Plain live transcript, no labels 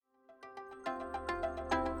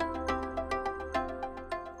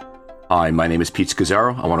Hi, my name is Pete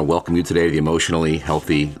Scazzaro. I want to welcome you today to the Emotionally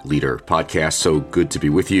Healthy Leader podcast. So good to be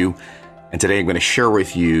with you. And today I'm going to share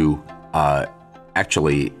with you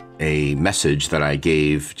actually a message that I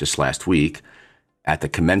gave just last week at the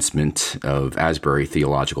commencement of Asbury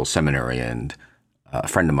Theological Seminary. And a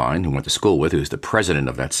friend of mine who went to school with, who's the president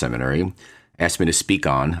of that seminary, asked me to speak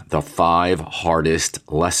on the 5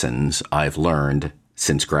 hardest lessons I've learned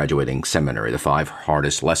since graduating seminary. The 5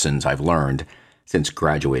 hardest lessons I've learned since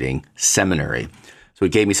graduating seminary. So he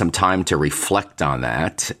gave me some time to reflect on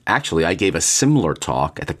that. Actually, I gave a similar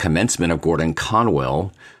talk at the commencement of Gordon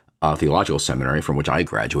Conwell Theological Seminary, from which I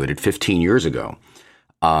graduated 15 years ago.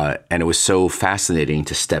 And it was so fascinating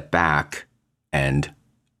to step back and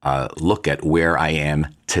look at where I am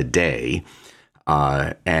today.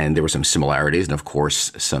 And there were some similarities and, of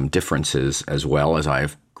course, some differences as well as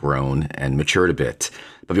I've grown and matured a bit.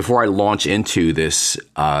 But before I launch into this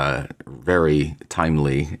very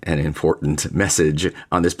timely and important message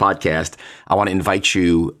on this podcast, I want to invite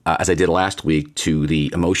you, as I did last week, to the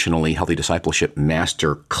Emotionally Healthy Discipleship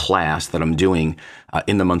Master Class that I'm doing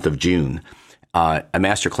in the month of June. A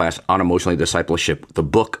master class on emotionally discipleship, the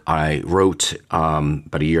book I wrote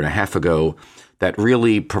about a year and a half ago that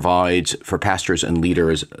really provides for pastors and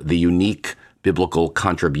leaders the unique biblical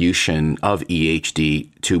contribution of EHD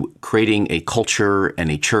to creating a culture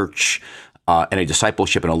and a church and a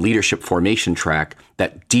discipleship and a leadership formation track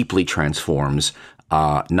that deeply transforms,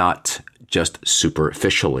 not just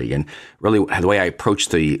superficially. And really, the way I approach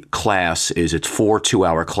the class is it's 4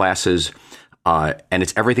 2-hour classes, and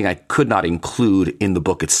it's everything I could not include in the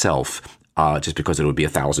book itself, just because it would be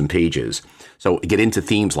 1,000 pages. So get into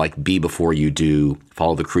themes like be before you do,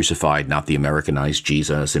 follow the crucified, not the Americanized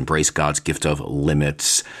Jesus, embrace God's gift of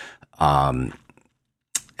limits, et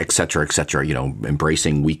cetera,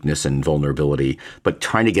 embracing weakness and vulnerability, but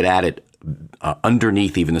trying to get at it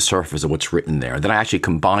underneath even the surface of what's written there. Then I actually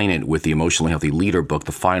combine it with the Emotionally Healthy Leader book,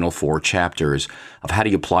 the final 4 chapters of how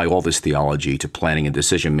do you apply all this theology to planning and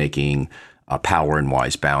decision-making, power and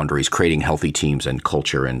wise boundaries, creating healthy teams and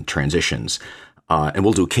culture and transitions. And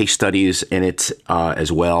we'll do case studies in it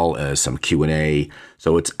as well as some Q&A.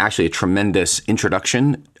 So it's actually a tremendous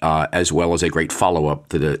introduction as well as a great follow-up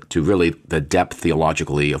to really the depth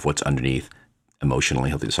theologically of what's underneath Emotionally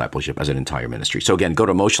Healthy Discipleship as an entire ministry. So again, go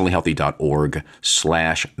to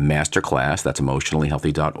emotionallyhealthy.org/masterclass. That's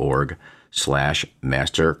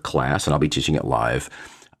emotionallyhealthy.org/masterclass. And I'll be teaching it live.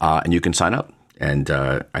 And you can sign up. And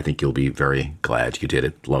I think you'll be very glad you did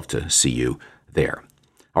it. Love to see you there.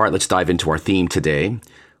 All right, let's dive into our theme today,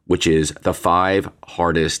 which is the 5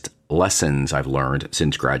 hardest lessons I've learned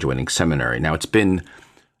since graduating seminary. Now, it's been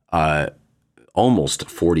almost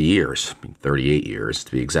 40 years, 38 years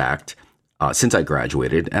to be exact, since I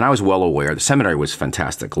graduated. And I was well aware the seminary was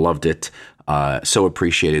fantastic, loved it, so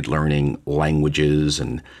appreciated learning languages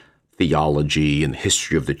and theology and the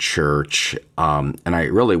history of the church. And I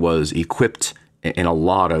really was equipped in a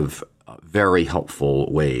lot of very helpful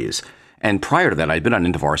ways. And prior to that, I'd been on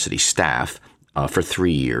InterVarsity staff for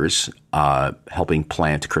 3 years, helping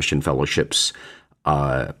plant Christian fellowships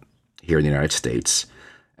here in the United States.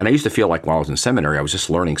 And I used to feel like while I was in seminary, I was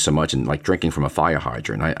just learning so much and like drinking from a fire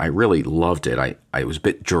hydrant. I really loved it. I was a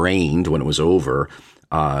bit drained when it was over,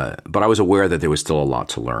 but I was aware that there was still a lot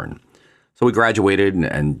to learn. So we graduated,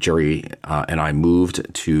 and Jerry and I moved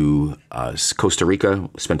to Costa Rica,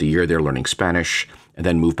 spent a year there learning Spanish, and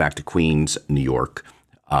then moved back to Queens, New York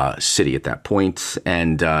City at that point,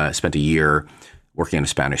 and spent a year working in a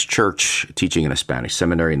Spanish church, teaching in a Spanish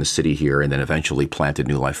seminary in the city here, and then eventually planted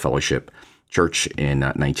New Life Fellowship Church in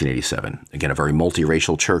 1987. Again, a very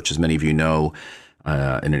multiracial church, as many of you know,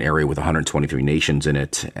 in an area with 123 nations in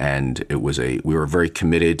it, and we were very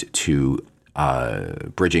committed to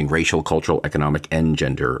bridging racial, cultural, economic, and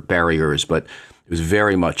gender barriers, but it was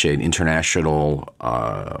very much an international,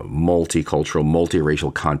 multicultural,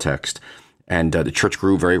 multiracial context. And the church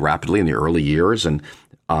grew very rapidly in the early years, and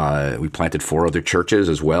we planted 4 other churches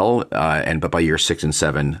as well. But by year 6 and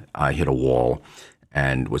 7, I hit a wall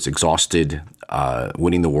and was exhausted,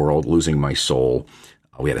 winning the world, losing my soul.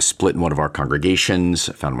 We had a split in one of our congregations.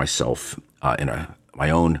 I found myself in my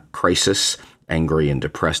own crisis, angry and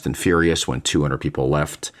depressed and furious when 200 people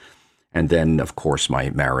left. And then, of course, my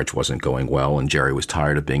marriage wasn't going well, and Jerry was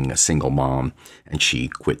tired of being a single mom, and she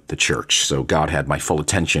quit the church. So God had my full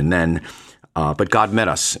attention then, but God met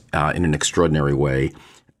us in an extraordinary way,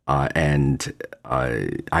 and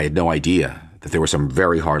I had no idea that there were some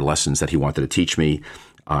very hard lessons that he wanted to teach me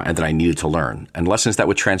and that I needed to learn, and lessons that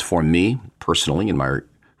would transform me personally in my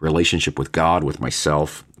relationship with God, with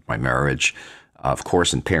myself, my marriage, of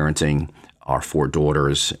course, in parenting, our 4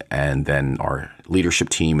 daughters, and then our leadership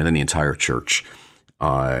team, and then the entire church.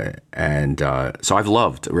 So I've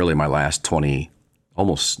loved really my last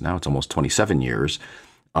almost 27 years.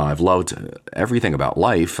 I've loved everything about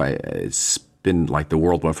life. It's been like the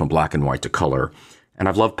world went from black and white to color. And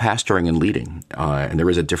I've loved pastoring and leading. And there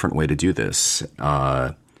is a different way to do this.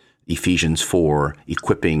 Ephesians 4,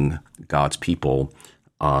 equipping God's people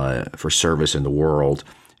for service in the world.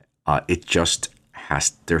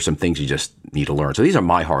 There's some things you just need to learn. So these are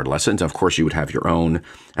my hard lessons. Of course, you would have your own.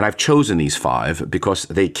 And I've chosen these 5 because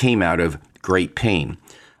they came out of great pain,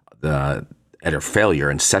 and failure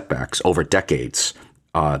and setbacks over decades.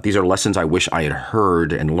 These are lessons I wish I had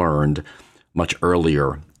heard and learned much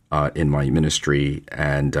earlier in my ministry,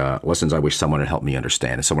 and lessons I wish someone had helped me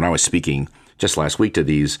understand. And so when I was speaking just last week to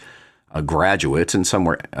these graduates, and some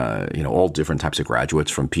were, all different types of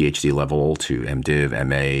graduates from PhD level to MDiv,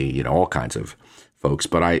 MA, all kinds of folks.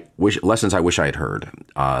 But lessons I wish I had heard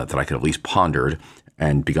that I could at least pondered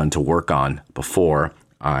and begun to work on before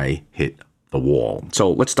I hit the wall.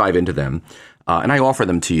 So let's dive into them. And I offer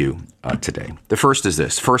them to you today. The first is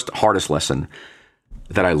this. First hardest lesson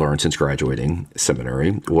that I learned since graduating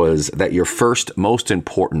seminary was that your first most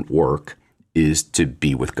important work is to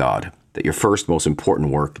be with God. That your first most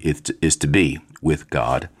important work is to be with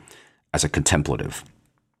God as a contemplative.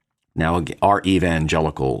 Now, our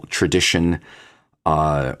evangelical tradition,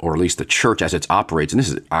 or at least the church as it operates, and this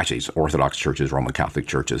is actually it's Orthodox churches, Roman Catholic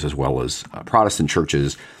churches, as well as Protestant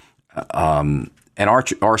churches, and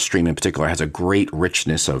our stream in particular has a great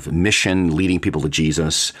richness of mission, leading people to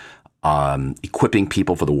Jesus, equipping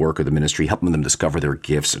people for the work of the ministry, helping them discover their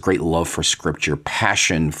gifts, a great love for Scripture,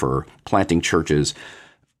 passion for planting churches,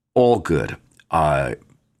 all good.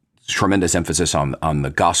 Tremendous emphasis on the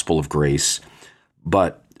gospel of grace,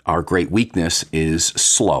 but our great weakness is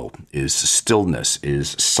slow, is stillness,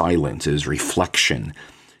 is silence, is reflection.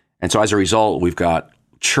 And so as a result, we've got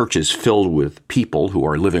churches filled with people who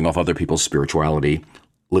are living off other people's spirituality,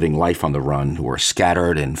 living life on the run, who are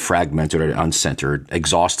scattered and fragmented and uncentered,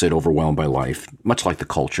 exhausted, overwhelmed by life, much like the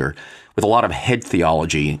culture, with a lot of head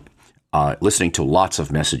theology, listening to lots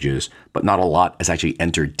of messages, but not a lot has actually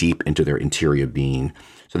entered deep into their interior being.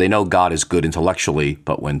 So they know God is good intellectually,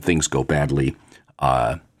 but when things go badly,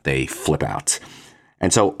 they flip out.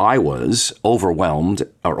 And so I was overwhelmed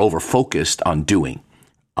or overfocused on doing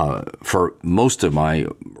for most of my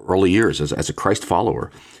early years as a Christ follower.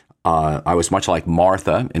 I was much like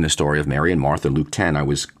Martha in the story of Mary and Martha, Luke 10. I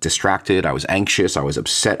was distracted. I was anxious. I was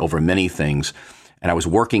upset over many things. And I was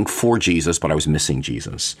working for Jesus, but I was missing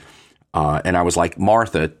Jesus. And I was like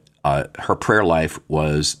Martha. Her prayer life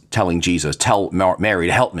was telling Jesus, tell Mary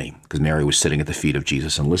to help me, because Mary was sitting at the feet of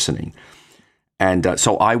Jesus and listening. And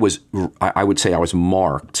so I would say I was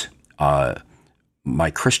marked,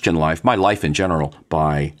 my Christian life, my life in general,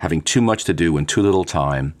 by having too much to do in too little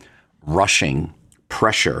time, rushing,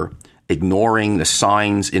 pressure, ignoring the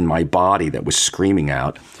signs in my body that was screaming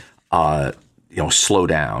out, slow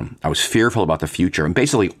down. I was fearful about the future. And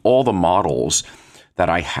basically all the models that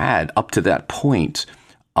I had up to that point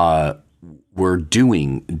were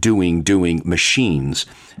doing machines.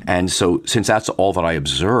 And so since that's all that I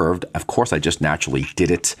observed, of course, I just naturally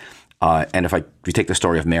did it. And if you take the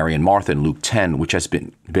story of Mary and Martha in Luke 10, which has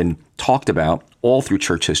been talked about all through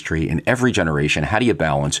church history in every generation, how do you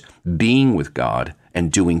balance being with God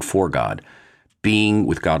and doing for God? Being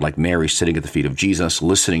with God like Mary sitting at the feet of Jesus,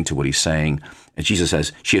 listening to what he's saying. And Jesus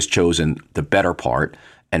says she has chosen the better part.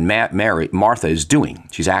 And Martha is doing.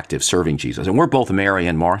 She's active, serving Jesus. And we're both Mary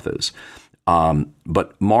and Marthas.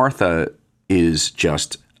 But Martha is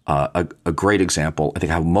just a great example, I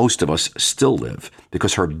think, how most of us still live,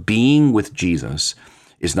 because her being with Jesus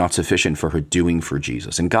is not sufficient for her doing for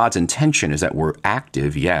Jesus. And God's intention is that we're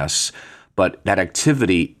active, yes, but that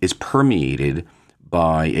activity is permeated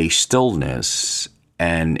by a stillness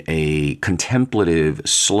and a contemplative,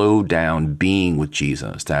 slowed down being with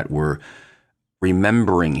Jesus, that we're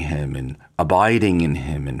remembering him and abiding in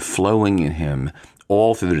him and flowing in him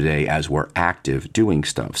all through the day as we're active doing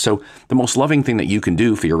stuff. So the most loving thing that you can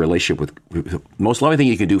do for your relationship with most loving thing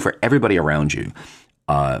you can do for everybody around you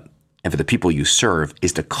and for the people you serve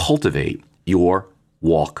is to cultivate your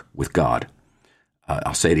walk with God.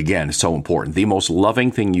 I'll say it again, it's so important. The most loving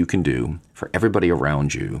thing you can do for everybody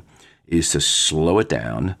around you is to slow it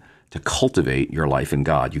down, to cultivate your life in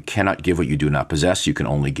God. You cannot give what you do not possess. You can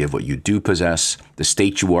only give what you do possess. The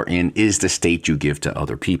state you are in is the state you give to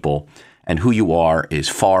other people. And who you are is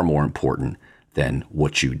far more important than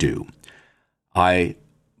what you do. My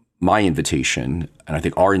invitation, and I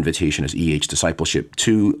think our invitation as EH Discipleship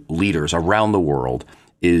to leaders around the world,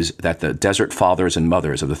 is that the desert fathers and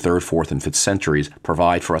mothers of the 3rd, 4th, and 5th centuries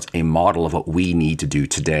provide for us a model of what we need to do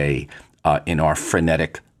today in our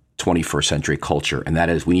frenetic 21st century culture. And that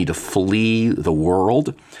is, we need to flee the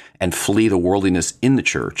world and flee the worldliness in the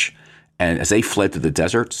church. And as they fled to the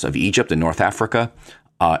deserts of Egypt and North Africa,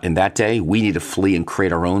 in that day, we need to flee and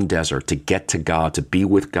create our own desert to get to God, to be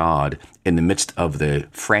with God in the midst of the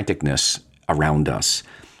franticness around us.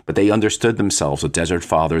 But they understood themselves, the desert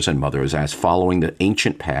fathers and mothers, as following the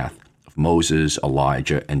ancient path of Moses,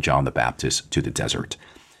 Elijah, and John the Baptist to the desert.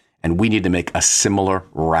 And we need to make a similar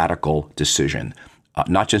radical decision,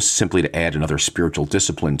 not just simply to add another spiritual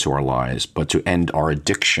discipline to our lives, but to end our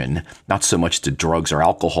addiction, not so much to drugs or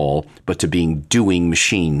alcohol, but to being doing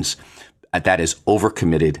machines. That is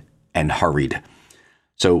overcommitted and hurried.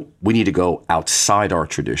 So we need to go outside our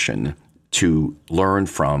tradition to learn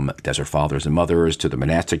from desert fathers and mothers, to the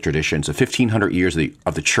monastic traditions, the 1,500 years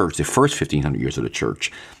of the church, the first 1,500 years of the church,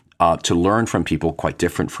 to learn from people quite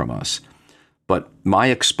different from us. But my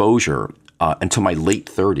exposure until my late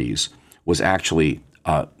 30s was actually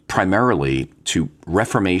primarily to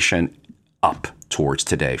Reformation up towards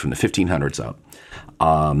today, from the 1500s up.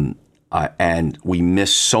 And we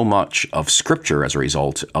miss so much of Scripture as a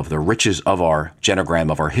result of the riches of our genogram,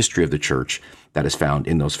 of our history of the church that is found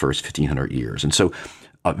in those first 1,500 years. And so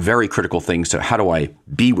very critical things to how do I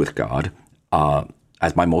be with God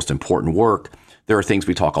as my most important work. There are things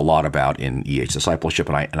we talk a lot about in EH Discipleship,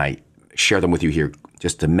 and I share them with you here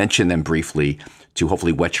just to mention them briefly to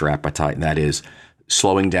hopefully whet your appetite, and that is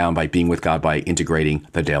slowing down by being with God by integrating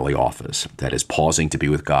the daily office. That is pausing to be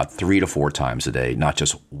with God 3 to 4 times a day, not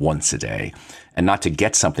just once a day, and not to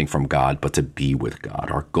get something from God, but to be with God.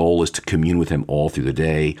 Our goal is to commune with Him all through the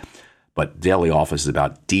day, but daily office is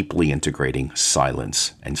about deeply integrating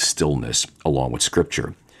silence and stillness along with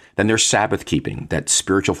Scripture. Then there's Sabbath keeping, that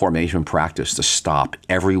spiritual formation practice to stop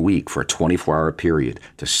every week for a 24-hour period,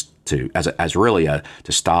 to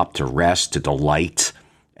stop, to rest, to delight,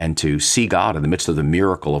 and to see God in the midst of the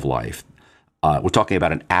miracle of life. We're talking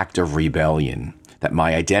about an act of rebellion, that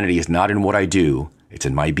my identity is not in what I do, it's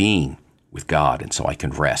in my being with God, and so I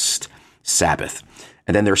can rest. Sabbath.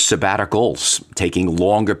 And then there's sabbaticals, taking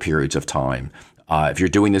longer periods of time. If you're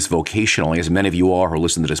doing this vocationally, as many of you are who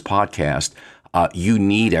listen to this podcast, you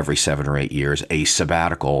need every 7 or 8 years a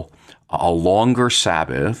sabbatical, a longer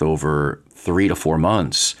Sabbath over 3 to 4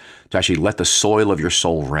 months, to actually let the soil of your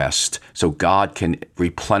soul rest so God can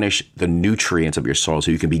replenish the nutrients of your soul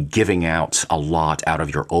so you can be giving out a lot out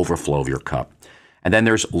of your overflow of your cup. And then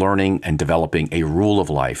there's learning and developing a rule of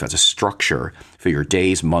life as a structure for your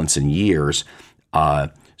days, months, and years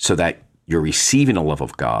so that you're receiving the love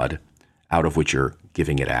of God out of which you're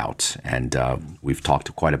giving it out. And we've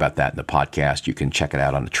talked quite about that in the podcast. You can check it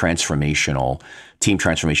out on the team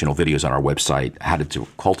transformational videos on our website, how to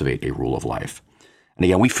cultivate a rule of life. And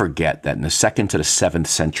again, we forget that in the 2nd to the 7th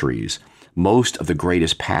centuries, most of the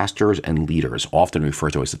greatest pastors and leaders, often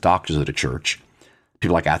referred to as the doctors of the church,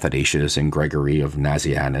 people like Athanasius and Gregory of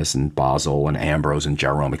Nazianzus and Basil and Ambrose and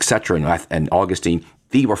Jerome, etc., and Augustine,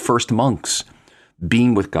 they were first monks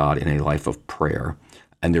being with God in a life of prayer.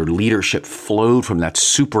 And their leadership flowed from that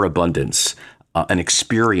superabundance, an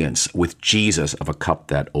experience with Jesus of a cup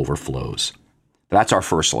that overflows. That's our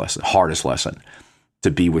first lesson, hardest lesson, to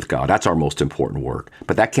be with God. That's our most important work.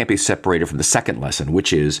 But that can't be separated from the second lesson,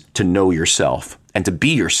 which is to know yourself and to be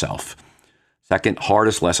yourself. Second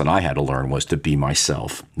hardest lesson I had to learn was to be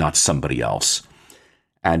myself, not somebody else.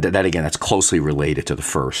 And that, again, that's closely related to the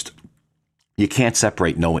first. You can't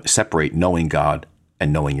separate knowing God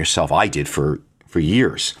and knowing yourself. I did for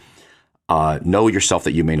years. Know yourself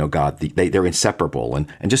that you may know God. They're inseparable.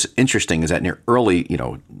 And just interesting is that in their early,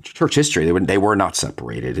 church history, they were not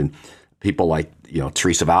separated. And people like,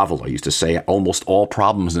 Teresa of Avila used to say almost all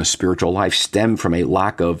problems in a spiritual life stem from a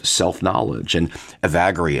lack of self-knowledge. And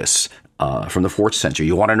Evagrius from the 4th century,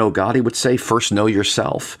 you want to know God, he would say, first know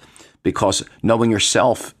yourself, because knowing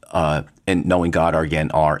yourself and knowing God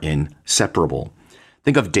are inseparable.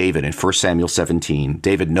 Think of David in 1 Samuel 17.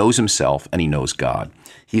 David knows himself and he knows God.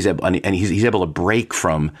 He's able to break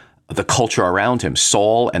from the culture around him.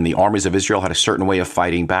 Saul and the armies of Israel had a certain way of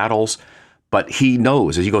fighting battles, but he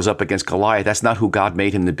knows as he goes up against Goliath, that's not who God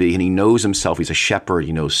made him to be. And he knows himself. He's a shepherd.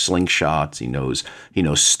 He knows slingshots. He knows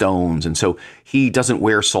stones. And so he doesn't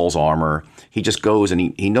wear Saul's armor. He just goes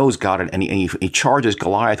and he knows God, and he charges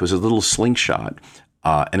Goliath with his little slingshot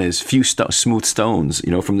and his few smooth stones,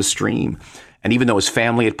 from the stream. And even though his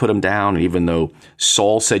family had put him down, and even though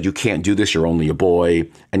Saul said, you can't do this, you're only a boy,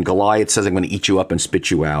 and Goliath says, I'm going to eat you up and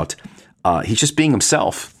spit you out, he's just being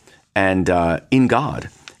himself and in God.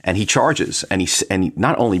 and he charges, and he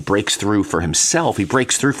not only breaks through for himself, he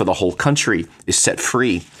breaks through for the whole country, is set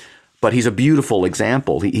free. But he's a beautiful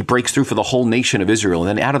example. He breaks through for the whole nation of Israel.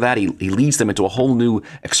 And then out of that, he leads them into a whole new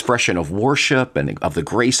expression of worship and of the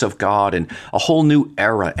grace of God. And a whole new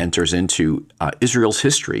era enters into Israel's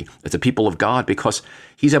history as a people of God, because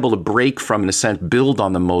he's able to break from, in a sense, build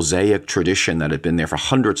on the Mosaic tradition that had been there for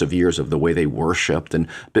hundreds of years of the way they worshiped, and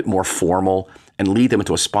a bit more formal, and lead them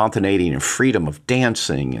into a spontaneity and freedom of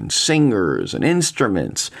dancing and singers and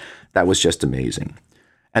instruments. That was just amazing.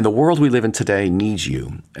 And the world we live in today needs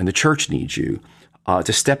you, and the church needs you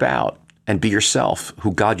to step out and be yourself,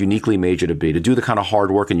 who God uniquely made you to be, to do the kind of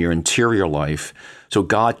hard work in your interior life, so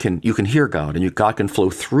you can hear God, and God can flow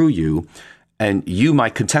through you, and you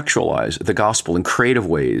might contextualize the gospel in creative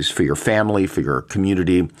ways for your family, for your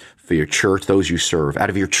community, for your church, those you serve, out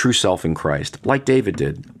of your true self in Christ, like David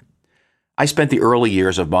did. I spent the early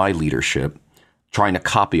years of my leadership trying to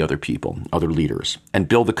copy other people, other leaders, and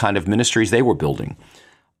build the kind of ministries they were building.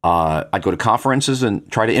 I'd go to conferences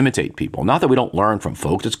and try to imitate people. Not that we don't learn from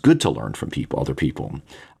folks. It's good to learn from people, other people.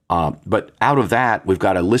 But out of that, we've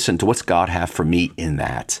got to listen to what's God have for me in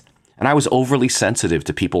that. And I was overly sensitive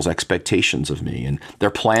to people's expectations of me and their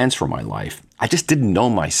plans for my life. I just didn't know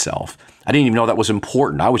myself. I didn't even know that was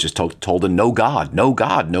important. I was just told to know God, know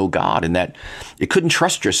God, know God, and that you couldn't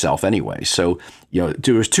trust yourself anyway. So,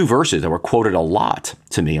 there was two verses that were quoted a lot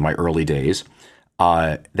to me in my early days.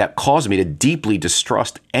 That caused me to deeply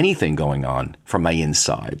distrust anything going on from my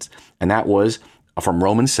insides. And that was from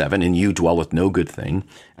Romans 7, "In you dwelleth no good thing."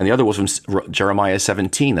 And the other was from Jeremiah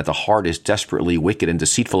 17, that the heart is desperately wicked and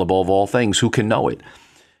deceitful above all things. Who can know it?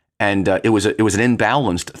 And it was an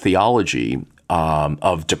imbalanced theology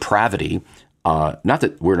of depravity. Not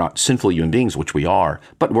that we're not sinful human beings, which we are,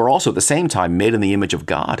 but we're also at the same time made in the image of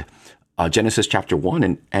God. Genesis chapter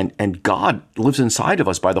 1, and God lives inside of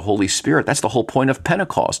us by the Holy Spirit. That's the whole point of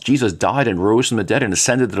Pentecost. Jesus died and rose from the dead and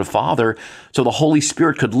ascended to the Father, so the Holy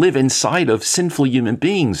Spirit could live inside of sinful human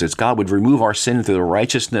beings, as God would remove our sin through the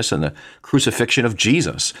righteousness and the crucifixion of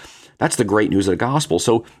Jesus. That's the great news of the gospel.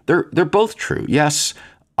 So they're both true. Yes,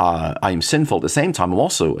 I am sinful. At the same time, I'm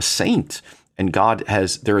also a saint, and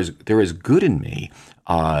there is good in me.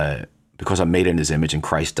 Because I'm made in his image and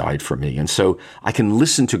Christ died for me. And so I can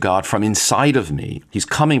listen to God from inside of me. He's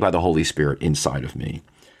coming by the Holy Spirit inside of me.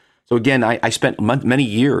 So again, I spent many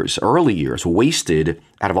years, early years, wasted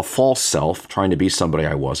out of a false self, trying to be somebody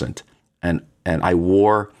I wasn't. And I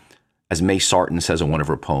wore, as May Sarton says in one of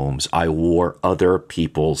her poems, I wore other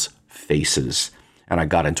people's faces. And I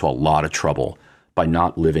got into a lot of trouble by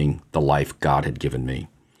not living the life God had given me.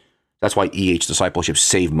 That's why EH discipleship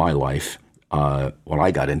saved my life. When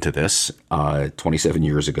I got into this 27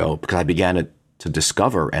 years ago, because I began to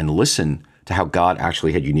discover and listen to how God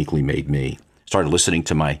actually had uniquely made me. Started listening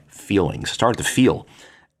to my feelings, started to feel,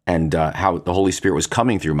 and how the Holy Spirit was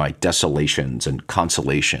coming through my desolations and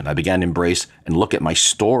consolation. I began to embrace and look at my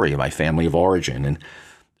story, my family of origin, and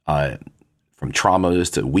from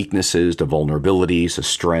traumas to weaknesses to vulnerabilities to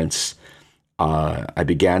strengths. I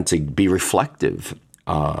began to be reflective,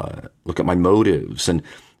 look at my motives, and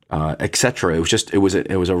etc. It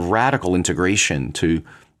was a radical integration to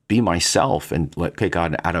be myself and okay,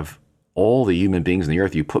 God, out of all the human beings in the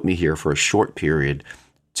earth, you put me here for a short period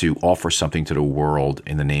to offer something to the world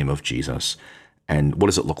in the name of Jesus. And what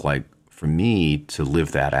does it look like for me to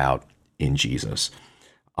live that out in Jesus?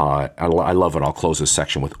 I love it. I'll close this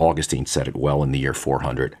section with Augustine said it well in the year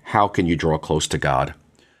 400. How can you draw close to God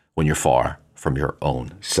when you're far from your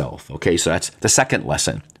own self? Okay, so that's the second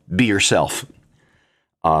lesson. Be yourself.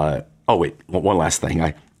 One last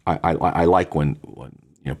thing. I like when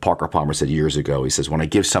Parker Palmer said years ago, he says, when I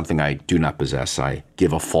give something I do not possess, I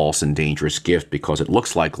give a false and dangerous gift because it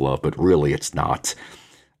looks like love, but really it's not.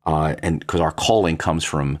 And because our calling comes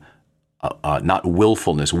from not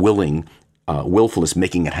willfulness, willfulness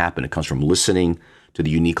making it happen. It comes from listening to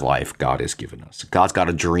the unique life God has given us. God's got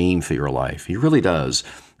a dream for your life. He really does.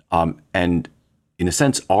 And in a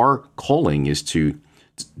sense, our calling is to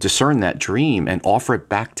discern that dream and offer it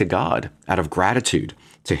back to God out of gratitude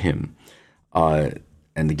to him. And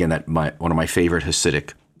again, one of my favorite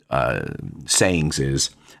Hasidic sayings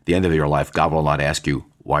is, at the end of your life, God will not ask you,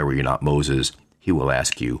 why were you not Moses? He will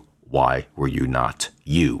ask you, why were you not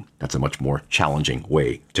you? That's a much more challenging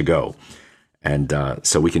way to go. And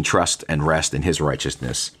so we can trust and rest in his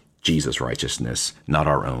righteousness, Jesus' righteousness, not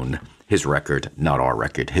our own, his record, not our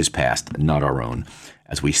record, his past, not our own,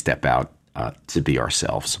 as we step out to be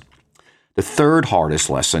ourselves. The third hardest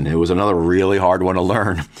lesson, it was another really hard one to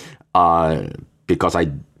learn because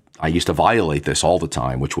I used to violate this all the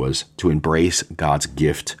time, which was to embrace God's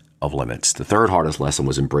gift of limits. The third hardest lesson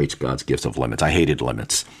was embrace God's gifts of limits. I hated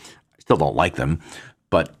limits. I still don't like them,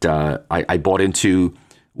 but I bought into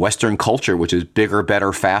Western culture, which is bigger,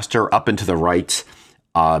 better, faster, up and to the right,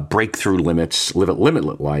 breakthrough limits, live a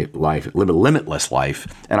limitless life.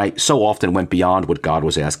 And I so often went beyond what God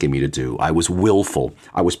was asking me to do. I was willful.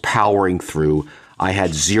 I was powering through. I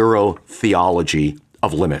had zero theology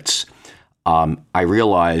of limits. I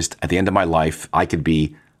realized at the end of my life, I could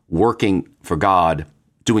be working for God,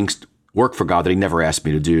 doing work for God that he never asked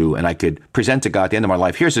me to do. And I could present to God at the end of my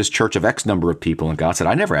life, here's this church of X number of people. And God said,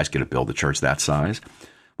 I never asked you to build a church that size.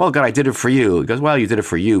 Well, God, I did it for you. He goes, well, you did it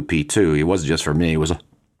for you, Pete, too. It wasn't just for me. It was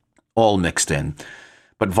all mixed in.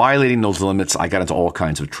 But violating those limits, I got into all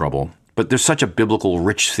kinds of trouble. But there's such a biblical,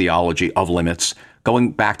 rich theology of limits.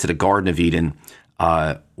 Going back to the Garden of Eden,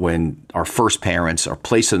 when our first parents are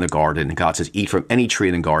placed in the garden, and God says, eat from any tree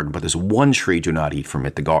in the garden, but there's one tree, do not eat from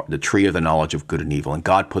it, the tree of the knowledge of good and evil. And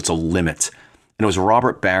God puts a limit. And it was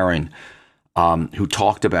Robert Barron who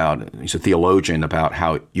talked about, he's a theologian, about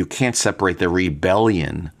how you can't separate the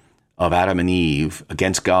rebellion of Adam and Eve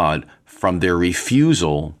against God from their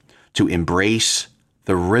refusal to embrace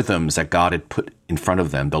the rhythms that God had put in front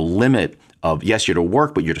of them. The limit of, yes, you're to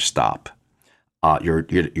work, but you're to stop. You're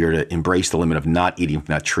to embrace the limit of not eating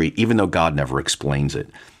from that tree, even though God never explains it.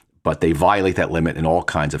 But they violate that limit and all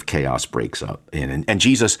kinds of chaos breaks up in. And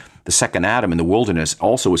Jesus, the second Adam in the wilderness,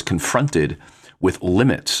 also was confronted with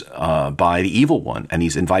limits by the evil one. And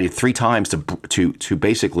he's invited 3 times to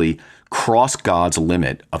basically cross God's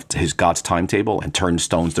limit of God's timetable and turn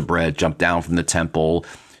stones to bread, jump down from the temple,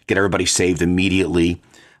 get everybody saved immediately.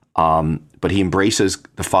 But he embraces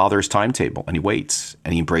the Father's timetable and he waits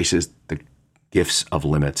and he embraces the gifts of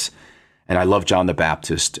limits. And I love John the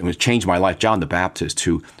Baptist. It changed my life. John the Baptist,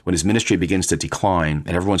 who, when his ministry begins to decline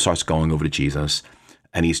and everyone starts going over to Jesus,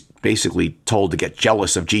 and he's basically told to get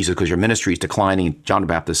jealous of Jesus because your ministry is declining, John the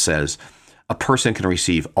Baptist says, a person can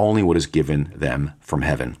receive only what is given them from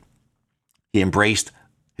heaven. He embraced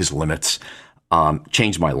his limits,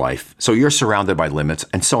 changed my life. So you're surrounded by limits,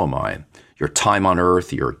 and so am I. Your time on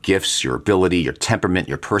earth, your gifts, your ability, your temperament,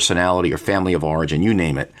 your personality, your family of origin, you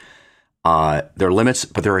name it. They're limits,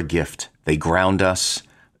 but they're a gift. They ground us.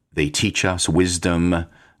 They teach us wisdom.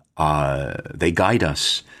 They guide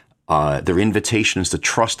us. They're invitations to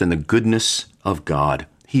trust in the goodness of God.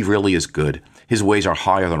 He really is good. His ways are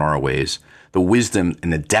higher than our ways. The wisdom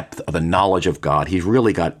and the depth of the knowledge of God, he's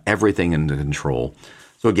really got everything under control.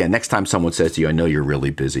 So again, next time someone says to you, I know you're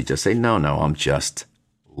really busy, just say, no, I'm just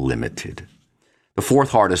limited. The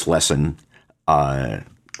fourth hardest lesson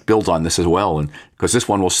builds on this as well, and because this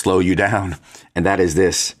one will slow you down, and that is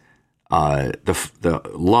this: the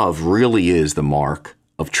love really is the mark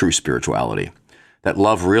of true spirituality. That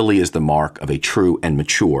love really is the mark of a true and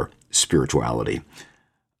mature spirituality.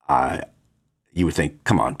 You would think,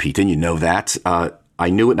 come on, Pete, didn't you know that? I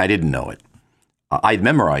knew it and I didn't know it. I'd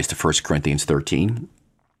memorized 1 Corinthians 13.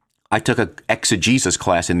 I took an exegesis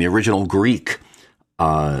class in the original Greek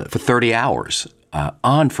for 30 hours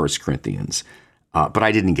on 1 Corinthians. But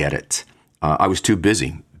I didn't get it. I was too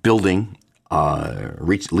busy building,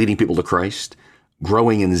 leading people to Christ,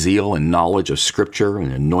 growing in zeal and knowledge of Scripture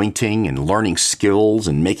and anointing and learning skills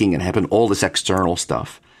and making it happen, all this external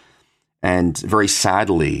stuff. And very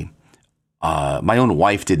sadly, my own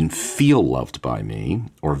wife didn't feel loved by me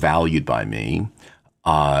or valued by me.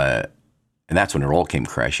 And that's when it all came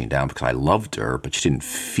crashing down, because I loved her, but she didn't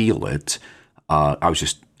feel it. I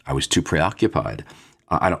was too preoccupied.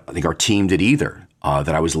 I don't think our team did either,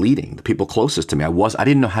 that I was leading, the people closest to me. I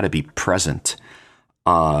didn't know how to be present.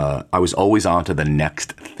 I was always on to the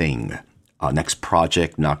next thing, next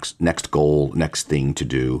project, next goal, next thing to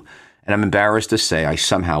do. And I'm embarrassed to say I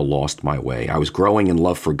somehow lost my way. I was growing in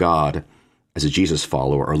love for God as a Jesus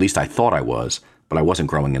follower, or at least I thought I was, but I wasn't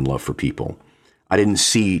growing in love for people. I didn't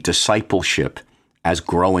see discipleship as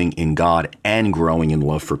growing in God and growing in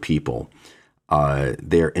love for people.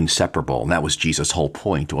 They're inseparable. And that was Jesus' whole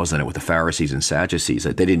point, wasn't it, with the Pharisees and Sadducees?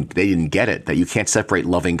 That they didn't get it, that you can't separate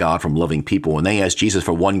loving God from loving people. When they asked Jesus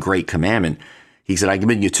for one great commandment, he said, I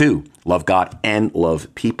command you two, love God and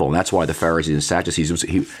love people. And that's why the Pharisees and Sadducees,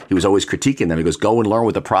 he was always critiquing them. He goes, go and learn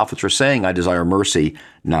what the prophets were saying. I desire mercy,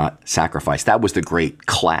 not sacrifice. That was the great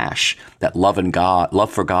clash, that love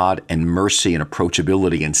for God and mercy and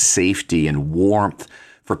approachability and safety and warmth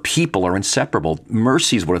for people are inseparable.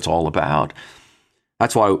 Mercy is what it's all about.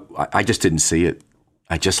 That's why I just didn't see it.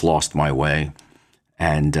 I just lost my way.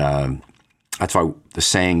 And that's why the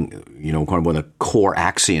saying, one of the core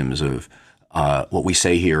axioms of what we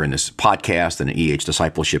say here in this podcast and in EH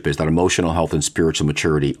Discipleship is that emotional health and spiritual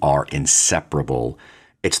maturity are inseparable.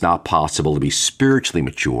 It's not possible to be spiritually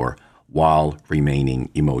mature while remaining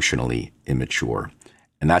emotionally immature.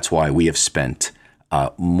 And that's why we have spent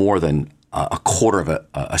more than a quarter of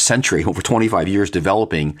a century, over 25 years,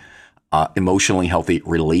 developing emotionally healthy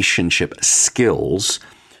relationship skills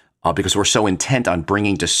because we're so intent on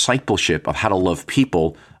bringing discipleship of how to love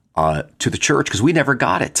people to the church, because we never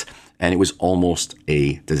got it. And it was almost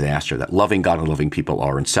a disaster. That loving God and loving people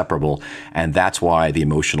are inseparable. And that's why the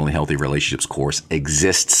Emotionally Healthy Relationships course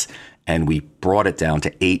exists. And we brought it down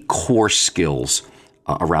to 8 core skills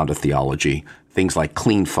around a theology. Things like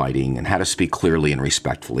clean fighting and how to speak clearly and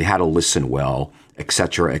respectfully, how to listen well,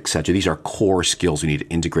 etc., etc. These are core skills we need to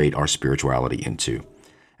integrate our spirituality into.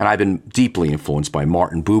 And I've been deeply influenced by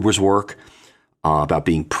Martin Buber's work about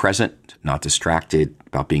being present, not distracted,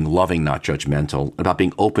 about being loving, not judgmental, about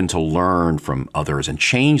being open to learn from others and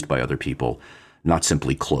changed by other people, not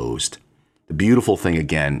simply closed. The beautiful thing,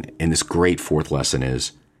 again, in this great 4th lesson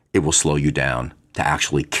is it will slow you down to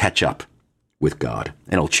actually catch up with God,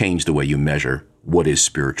 and it'll change the way you measure what is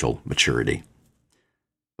spiritual maturity.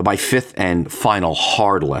 But my 5th and final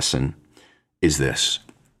hard lesson is this: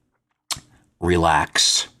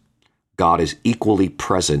 relax. God is equally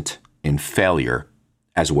present in failure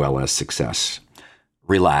as well as success.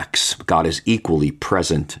 Relax. God is equally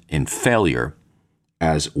present in failure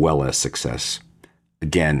as well as success.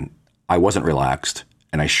 Again, I wasn't relaxed,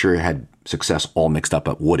 and I sure had success all mixed up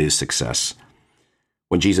at what is success.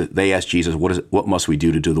 When they asked Jesus, what must we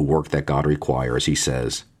do to do the work that God requires? He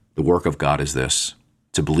says, the work of God is this,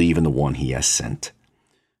 to believe in the one he has sent.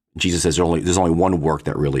 Jesus says there's only one work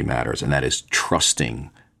that really matters, and that is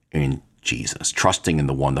trusting in Jesus, trusting in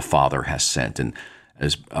the one the Father has sent. And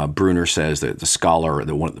as Bruner says, the scholar,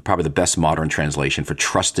 probably the best modern translation for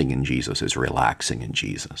trusting in Jesus is relaxing in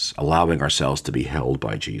Jesus, allowing ourselves to be held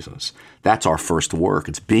by Jesus. That's our first work.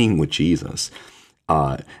 It's being with Jesus.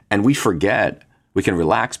 And we forget we can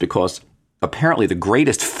relax because apparently the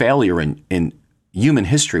greatest failure in human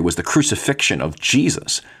history was the crucifixion of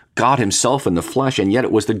Jesus, God himself in the flesh, and yet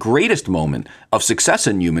it was the greatest moment of success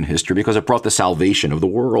in human history because it brought the salvation of the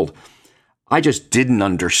world. I just didn't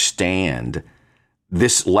understand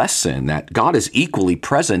this lesson that God is equally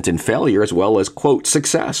present in failure as well as, quote,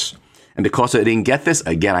 success. And because I didn't get this,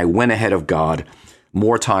 again, I went ahead of God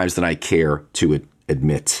more times than I care to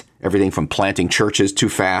admit. Everything from planting churches too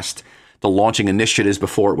fast, to launching initiatives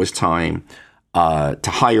before it was time, to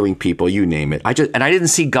hiring people, you name it. I didn't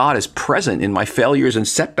see God as present in my failures and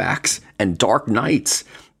setbacks and dark nights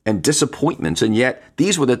and disappointments. And yet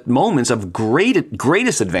these were the moments of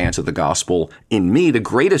greatest advance of the gospel in me, the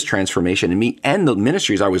greatest transformation in me and the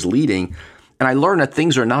ministries I was leading. And I learned that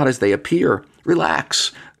things are not as they appear.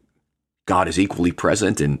 Relax. God is equally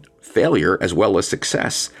present in failure as well as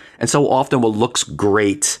success. And so often what looks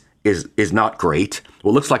great is not great.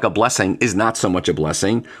 What looks like a blessing is not so much a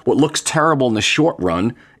blessing. What looks terrible in the short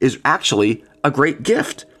run is actually a great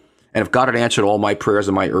gift. And if God had answered all my prayers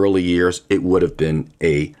in my early years, it would have been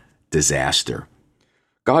a disaster.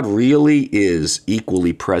 God really is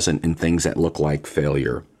equally present in things that look like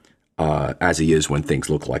failure, as he is when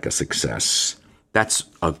things look like a success. That's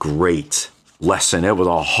a great lesson. It was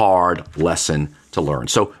a hard lesson to learn.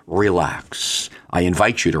 So relax. I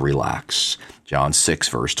invite you to relax. John 6,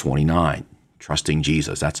 verse 29, trusting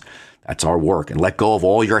Jesus. That's our work. And let go of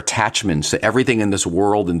all your attachments to everything in this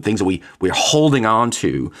world and things that we're holding on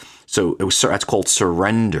to. So that's called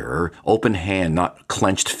surrender, open hand, not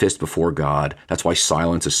clenched fist before God. That's why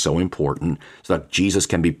silence is so important, so that Jesus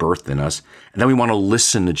can be birthed in us. And then we want to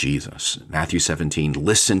listen to Jesus. Matthew 17,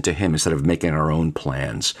 listen to him instead of making our own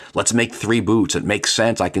plans. Let's make 3 boots. It makes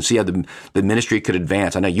sense. I can see how the ministry could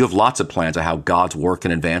advance. I know you have lots of plans of how God's work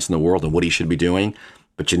can advance in the world and what he should be doing.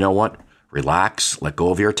 But you know what? Relax, let go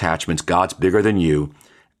of your attachments. God's bigger than you.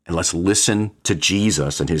 And let's listen to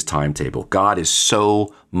Jesus and his timetable. God is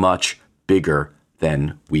so much bigger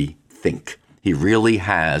than we think. He really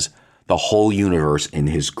has the whole universe in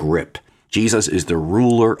his grip. Jesus is the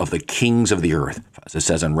ruler of the kings of the earth, as it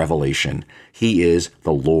says in Revelation. He is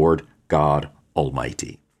the Lord God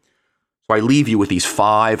Almighty. So I leave you with these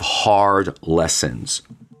 5 hard lessons.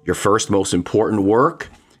 Your first most important work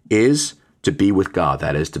is to be with God.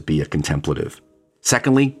 That is, to be a contemplative.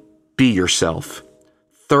 Secondly, be yourself.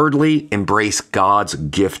 Thirdly, embrace God's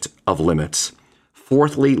gift of limits.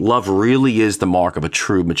 Fourthly, love really is the mark of a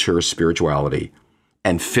true, mature spirituality.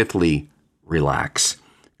 And fifthly, relax.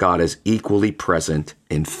 God is equally present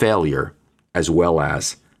in failure as well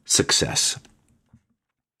as success.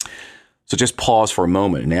 So just pause for a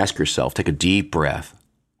moment and ask yourself, take a deep breath.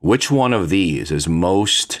 Which one of these is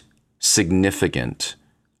most significant,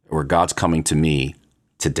 or God's coming to me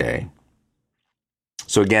today?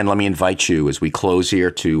 So again, let me invite you as we close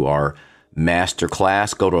here to our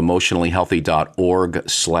masterclass. Go to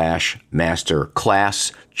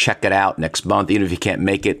emotionallyhealthy.org/masterclass. Check it out next month. Even if you can't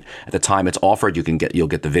make it at the time it's offered, you'll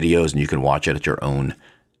get the videos and you can watch it at your own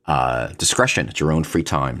discretion, at your own free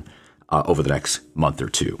time over the next month or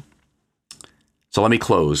two. So let me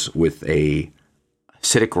close with a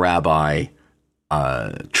Hasidic rabbi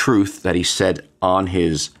truth that he said on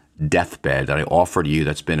his deathbed that I offer to you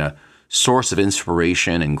that's been a source of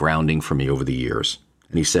inspiration and grounding for me over the years.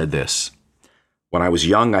 And he said this: "When I was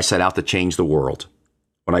young, I set out to change the world.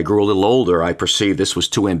 When I grew a little older, I perceived this was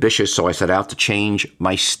too ambitious, so I set out to change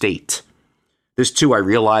my state. This, too, I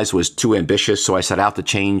realized was too ambitious, so I set out to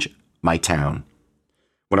change my town.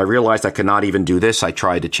 When I realized I could not even do this, I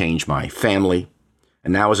tried to change my family.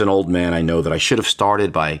 And now as an old man, I know that I should have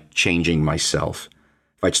started by changing myself.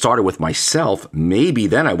 If I'd started with myself, maybe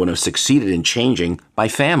then I would have succeeded in changing my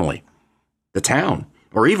family, the town,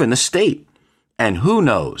 or even the state. And who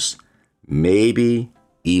knows, maybe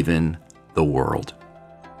even the world."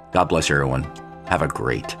 God bless everyone. Have a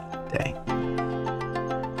great day.